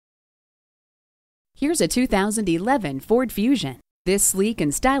Here's a 2011 Ford Fusion. This sleek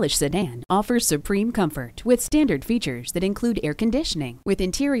and stylish sedan offers supreme comfort with standard features that include air conditioning with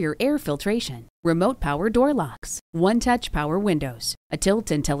interior air filtration, remote power door locks, one-touch power windows, a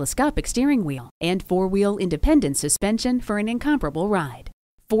tilt and telescopic steering wheel, and four-wheel independent suspension for an incomparable ride.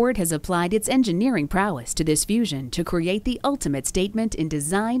 Ford has applied its engineering prowess to this Fusion to create the ultimate statement in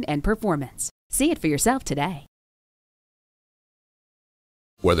design and performance. See it for yourself today.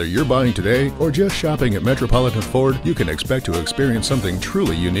 Whether you're buying today or just shopping at Metropolitan Ford, you can expect to experience something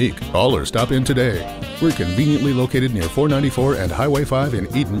truly unique. Call or stop in today. We're conveniently located near 494 and Highway 5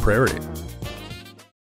 in Eden Prairie.